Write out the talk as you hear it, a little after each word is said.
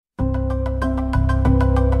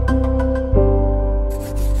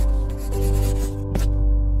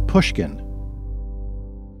Pushkin.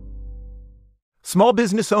 Small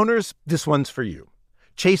business owners, this one's for you.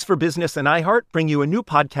 Chase for Business and iHeart bring you a new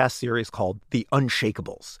podcast series called The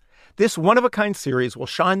Unshakables. This one-of-a-kind series will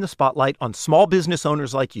shine the spotlight on small business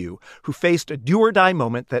owners like you who faced a do-or-die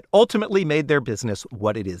moment that ultimately made their business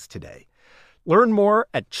what it is today. Learn more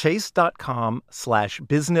at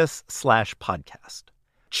chase.com/business/podcast.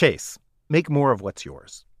 Chase, make more of what's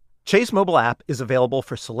yours. Chase mobile app is available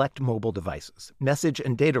for select mobile devices. Message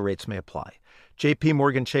and data rates may apply. J.P.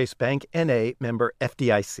 Morgan Chase Bank, N.A., member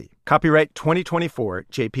FDIC. Copyright 2024,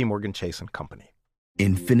 J.P. Morgan Chase & Company.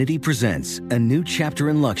 Infinity presents a new chapter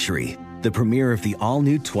in luxury, the premiere of the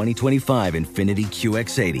all-new 2025 Infinity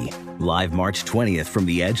QX80, live March 20th from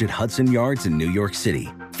the Edge at Hudson Yards in New York City,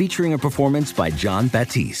 featuring a performance by John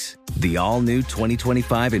Batiste. The all-new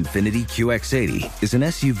 2025 Infinity QX80 is an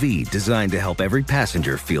SUV designed to help every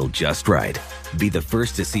passenger feel just right. Be the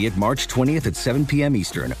first to see it March 20th at 7 p.m.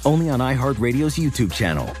 Eastern, only on iHeartRadio's YouTube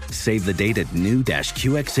channel. Save the date at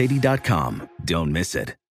new-QX80.com. Don't miss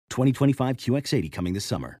it. 2025 QX80 coming this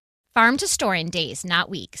summer. Farm to store in days, not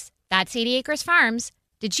weeks. That's 80 Acres Farms.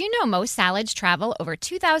 Did you know most salads travel over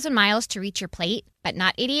 2,000 miles to reach your plate? But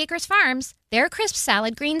not 80 Acres Farms. Their crisp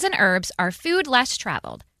salad greens and herbs are food less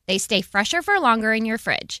traveled. They stay fresher for longer in your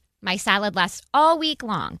fridge. My salad lasts all week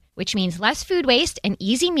long, which means less food waste and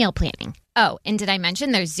easy meal planning. Oh, and did I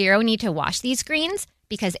mention there's zero need to wash these greens?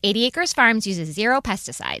 Because 80 Acres Farms uses zero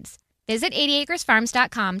pesticides. Visit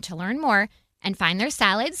 80acresfarms.com to learn more and find their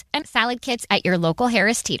salads and salad kits at your local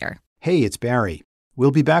Harris Teeter. Hey, it's Barry.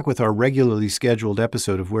 We'll be back with our regularly scheduled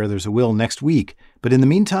episode of Where There's a Will next week. But in the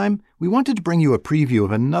meantime, we wanted to bring you a preview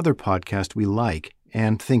of another podcast we like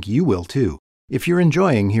and think you will too. If you're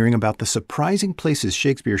enjoying hearing about the surprising places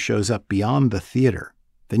Shakespeare shows up beyond the theater,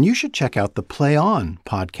 then you should check out the Play On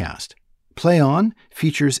podcast. Play On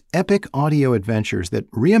features epic audio adventures that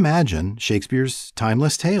reimagine Shakespeare's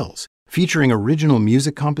timeless tales. Featuring original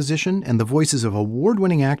music composition and the voices of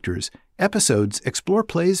award-winning actors, episodes explore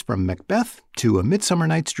plays from Macbeth to A Midsummer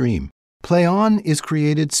Night's Dream. Play On is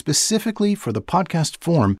created specifically for the podcast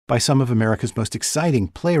form by some of America's most exciting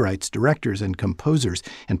playwrights, directors, and composers,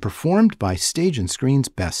 and performed by Stage and Screen's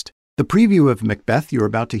best. The preview of Macbeth you're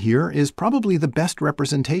about to hear is probably the best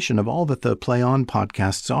representation of all that the Play On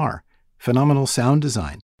podcasts are. Phenomenal sound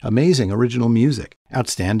design, amazing original music,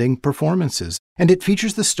 outstanding performances, and it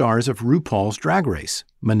features the stars of RuPaul's Drag Race,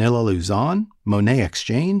 Manila Luzon, Monet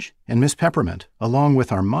Exchange, and Miss Peppermint, along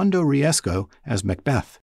with Armando Riesco as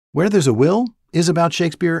Macbeth. Where There's a Will is about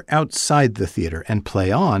Shakespeare outside the theater, and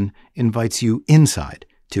Play On invites you inside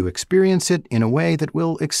to experience it in a way that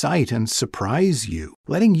will excite and surprise you,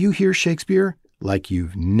 letting you hear Shakespeare like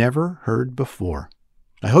you've never heard before.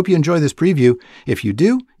 I hope you enjoy this preview. If you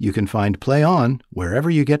do, you can find Play On wherever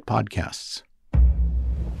you get podcasts.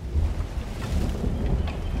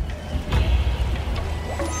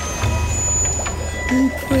 Who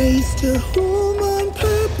prays to whom on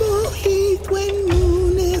purple heath when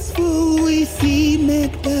moon is full we see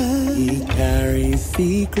Macbeth? He carries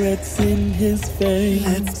secrets in his veins.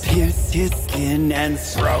 Let's pierce his skin and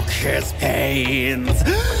stroke his pains.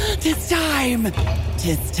 'Tis time!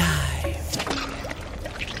 'Tis time!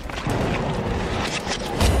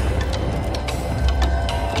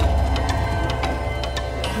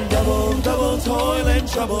 Double, double toil and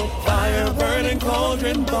trouble, fire burning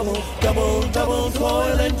cauldron bubble. Double, double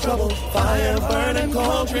toil and trouble, fire burning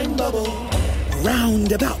cauldron bubble.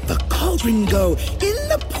 Round about the cauldron go, in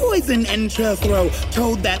the poison entrail throw,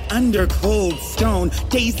 toad that under cold stone,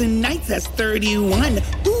 days and nights as 31,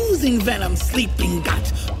 oozing venom, sleeping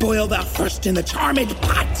gut, boil thou first in the charmed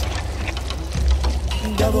pot.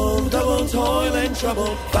 Double, double toil and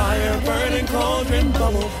trouble, fire burning cauldron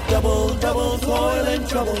bubble. Double, double toil and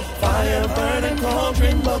trouble, fire burning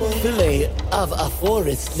cauldron bubble. Fillet of a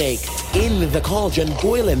forest snake, in the cauldron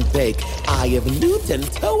boil and bake. Eye of newt and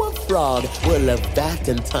toe of frog, whirl of bat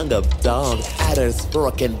and tongue of dog. Adder's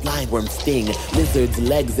fork and blindworm sting, lizard's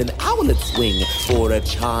legs and owlet's wing. For a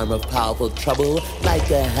charm of powerful trouble, like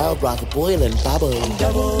a hell broth boil and bubble.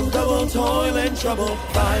 Double, double toil and trouble,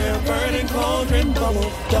 fire burning cauldron bubble.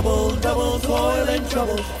 Double, double toil and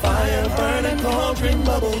trouble, fire burning cauldron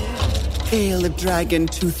bubble. Pale dragon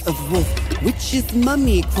tooth of wolf, witch's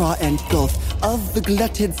mummy craw and gulf, of the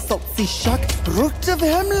glutted salty shark, root of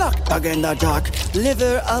hemlock, dug in the dark,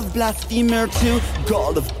 liver of blasphemer too,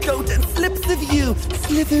 gall of goat and slips of you,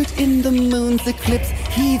 slithered in the moon's eclipse,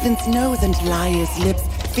 heathen's nose and liar's lips,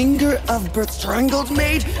 finger of birth strangled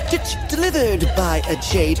maid, ditch delivered by a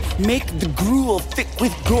jade, make the gruel thick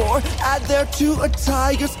with gore, add thereto a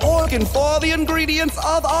tiger's organ for the ingredients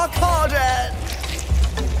of our cauldron.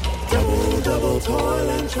 Double, double toil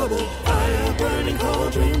and trouble, fire burning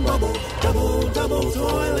cauldron bubble. Double, double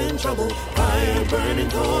toil and trouble, fire burning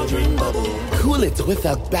cauldron bubble. Cool it with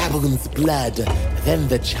a baboon's blood, then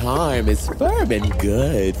the charm is firm and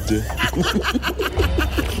good.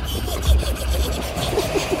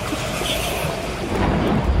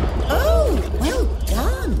 Oh, well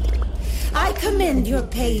done. I commend your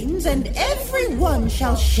pains, and everyone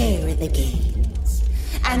shall share in the gains.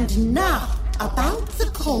 And now, about the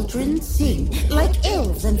cauldron sing, like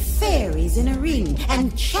elves and fairies in a ring,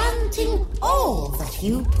 and chanting all that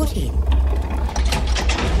you put in.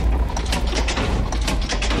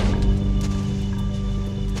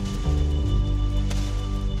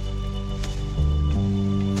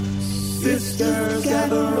 Sisters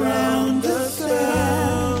gather round the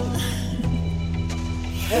spell.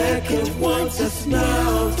 Hecate wants us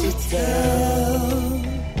now to tell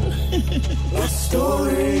a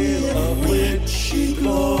story of witchy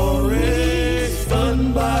glory,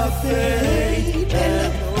 spun by fate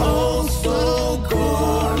and also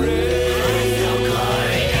gory.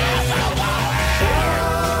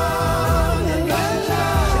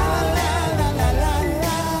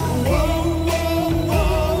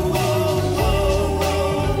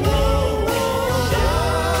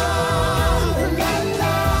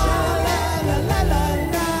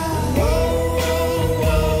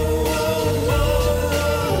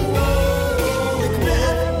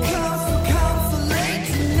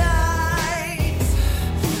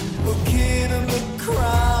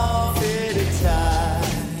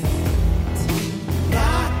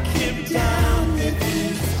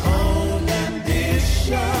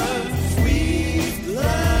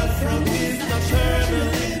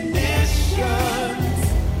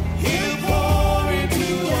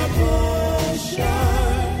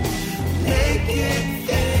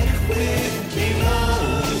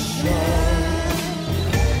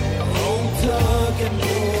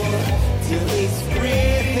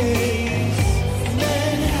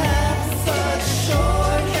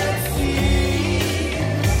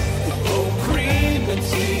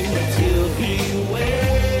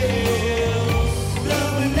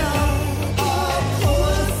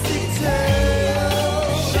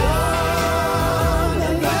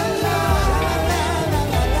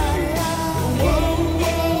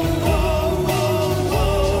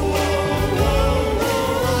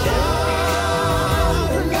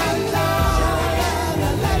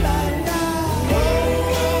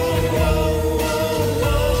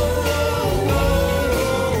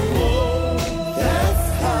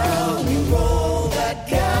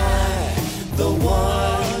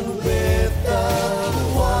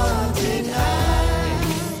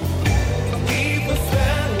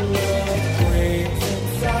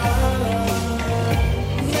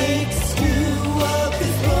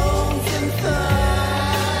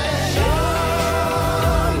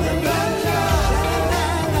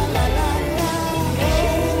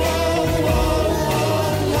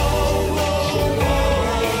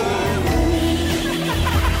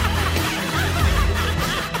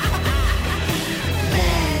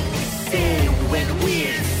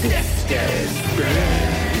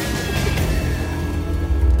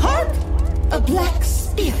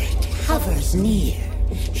 Near.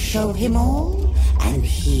 Show him all, and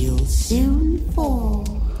he'll soon fall.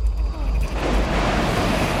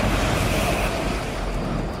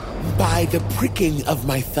 By the pricking of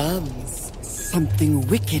my thumbs, Something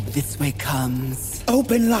wicked this way comes.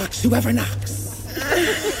 Open locks, whoever knocks.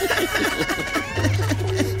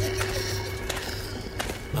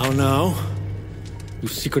 Oh no, you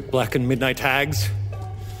secret black and midnight hags.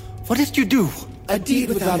 What did you do? A deed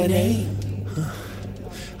without a name.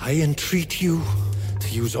 I entreat you to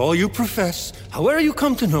use all you profess, however you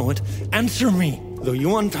come to know it. Answer me. Though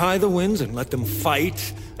you untie the winds and let them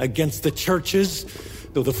fight against the churches,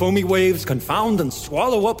 though the foamy waves confound and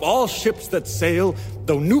swallow up all ships that sail,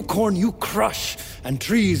 though new corn you crush and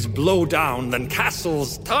trees blow down, then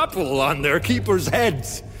castles topple on their keepers'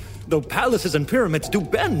 heads, though palaces and pyramids do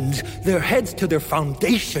bend their heads to their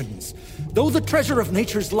foundations, though the treasure of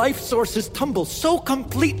nature's life sources tumble so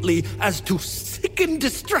completely as to sicken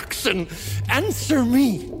destruction, answer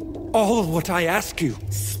me all what I ask you.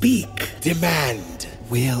 Speak. demand.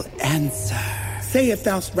 We'll answer. Say if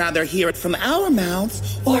thou'st rather hear it from our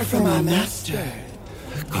mouths or from our master.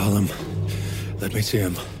 Call him. Let me see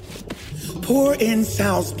him. Pour in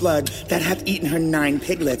sow's blood that hath eaten her 9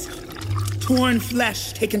 piglets. Torn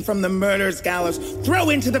flesh taken from the murder's gallows. Throw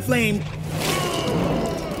into the flame.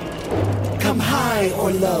 Come high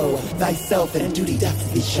or low, thyself and duty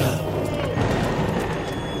doth thee show.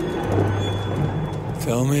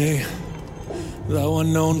 Tell me, thou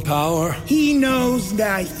unknown power. He knows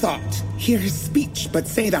thy thought. Hear his speech, but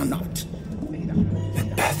say thou not.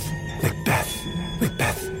 Macbeth, Macbeth,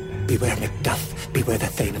 Macbeth. Beware Macduff, beware the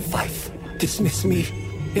Thane of Fife. Dismiss me.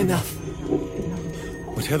 Enough.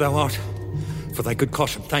 But here thou art. For thy good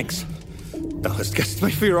caution, thanks. Thou hast guessed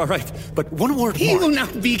my fear, all right. But one word He more. will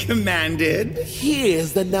not be commanded.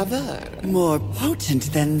 Here's another. More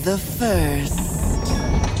potent than the first.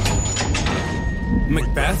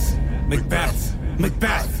 Macbeth, Macbeth,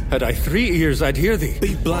 Macbeth. Had I 3 ears, I'd hear thee.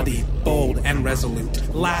 Be bloody, bold, and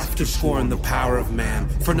resolute. Laugh to scorn the power of man,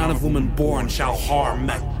 for none of woman born shall harm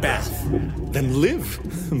Macbeth. Then live,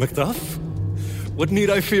 Macduff. What need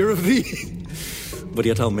I fear of thee? But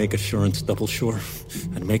yet I'll make assurance double sure,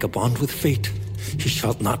 and make a bond with fate. He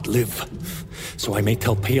shall not live. So I may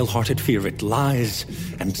tell pale-hearted fear it lies,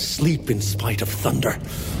 and sleep in spite of thunder.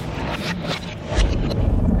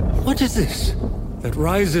 What is this that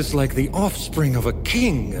rises like the offspring of a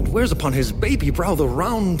king, and wears upon his baby brow the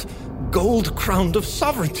round gold crown of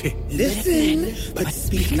sovereignty? Listen, but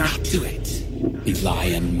speak not to it. Be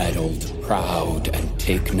lion-mettled, proud, and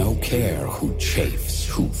take no care who chafes,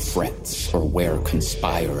 who frets, or where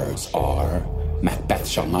conspirers are. Macbeth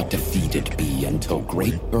shall not defeated be until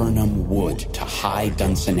great Burnham Wood to high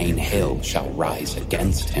Dunsinane Hill shall rise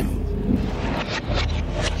against him.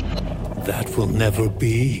 That will never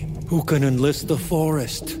be. Who can enlist the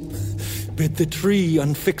forest? Bid the tree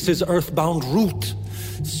unfix his earthbound root.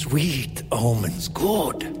 Sweet omens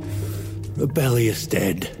good. Rebellious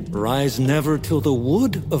dead, rise never till the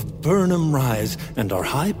wood of Burnham rise, and our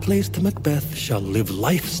high-placed Macbeth shall live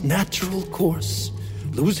life's natural course,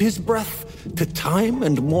 lose his breath to time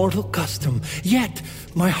and mortal custom. Yet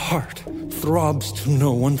my heart throbs to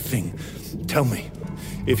know one thing. Tell me,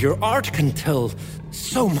 if your art can tell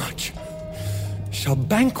so much, shall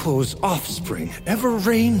Banquo's offspring ever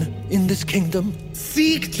reign in this kingdom?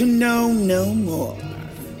 Seek to know no more.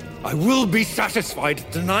 I will be satisfied.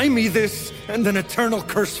 Deny me this, and an eternal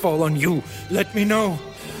curse fall on you. Let me know.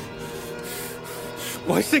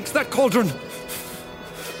 Why sinks that cauldron?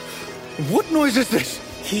 What noise is this?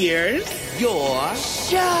 Here's Your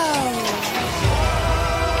show.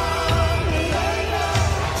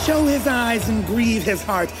 show his eyes and grieve his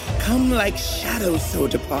heart. Come like shadows so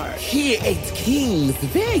depart. Here 8 kings,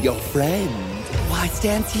 they're your friend. Why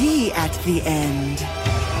stands he at the end?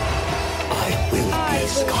 I will be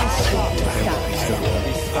Scotland.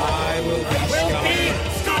 I will be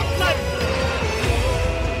Scotland.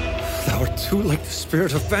 Thou art too like the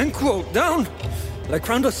spirit of Banquo. Down! Thy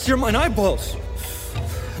crown doth sear mine eyeballs.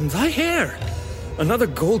 And thy hair, another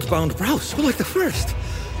gold-bound brow, so like the first.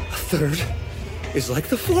 A third is like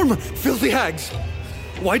the former. Filthy hags!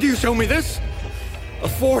 Why do you show me this? A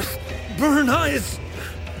fourth, burn eyes.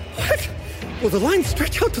 What? Will the line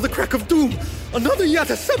stretch out to the crack of doom? Another yet,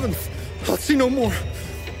 a 7th. I'll see no more.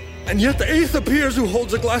 And yet the 8th appears who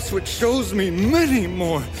holds a glass which shows me many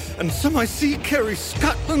more. And some I see carry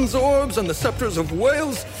Scotland's orbs and the scepters of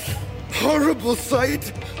Wales. Horrible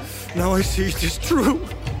sight. Now I see 'tis true.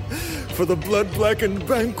 For the blood-blackened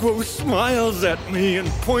Banquo smiles at me and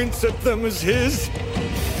points at them as his.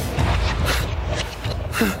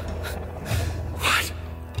 What?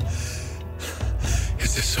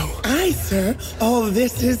 Is this so? Aye, sir, all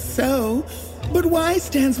this is so. But why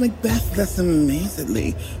stands Macbeth thus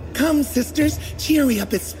amazedly? Come, sisters, cheery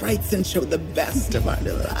up his sprites and show the best of our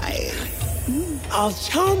delight. I'll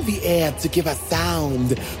charm the air to give a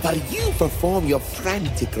sound, while you perform your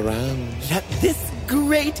frantic round. Let this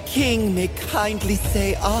great king may kindly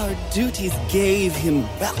say our duties gave him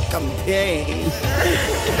welcome pay.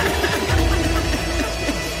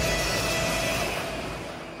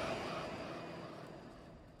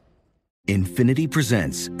 Infiniti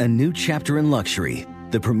presents a new chapter in luxury,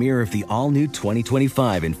 the premiere of the all-new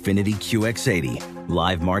 2025 Infiniti QX80,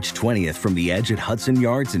 live March 20th from the Edge at Hudson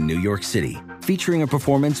Yards in New York City, featuring a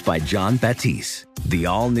performance by John Batiste. The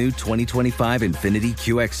all-new 2025 Infiniti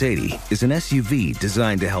QX80 is an SUV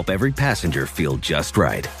designed to help every passenger feel just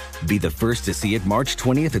right. Be the first to see it March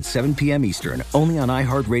 20th at 7 p.m. Eastern, only on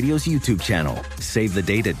iHeartRadio's YouTube channel. Save the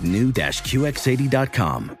date at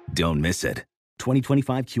new-QX80.com. Don't miss it.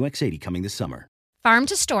 2025 QX80 coming this summer. Farm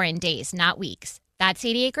to store in days, not weeks. That's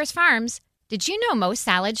 80 Acres Farms. Did you know most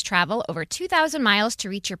salads travel over 2,000 miles to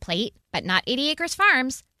reach your plate? But not 80 Acres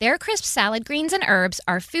Farms. Their crisp salad greens and herbs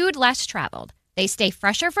are food less traveled. They stay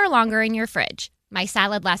fresher for longer in your fridge. My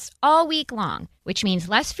salad lasts all week long, which means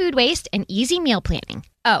less food waste and easy meal planning.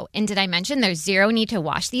 Oh, and did I mention there's zero need to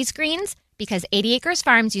wash these greens? Because 80 Acres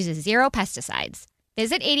Farms uses 0 pesticides.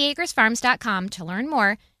 Visit 80acresfarms.com to learn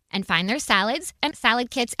more and find their salads and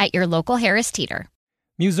salad kits at your local Harris Teeter.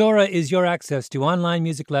 Musora is your access to online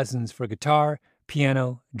music lessons for guitar,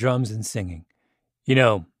 piano, drums, and singing. You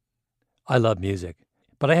know, I love music,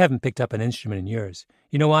 but I haven't picked up an instrument in years.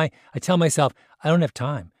 You know why? I tell myself, I don't have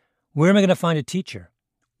time. Where am I going to find a teacher?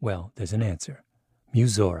 Well, there's an answer.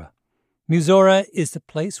 Musora. Musora is the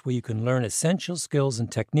place where you can learn essential skills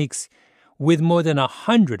and techniques with more than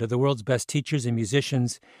 100 of the world's best teachers and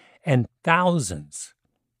musicians and thousands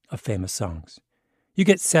of famous songs. You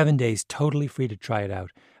get 7 days totally free to try it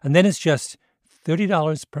out, and then it's just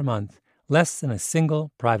 $30 per month, less than a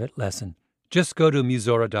single private lesson. Just go to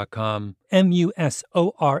Musora.com, Musora.com,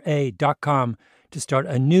 to start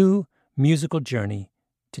a new musical journey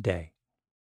today.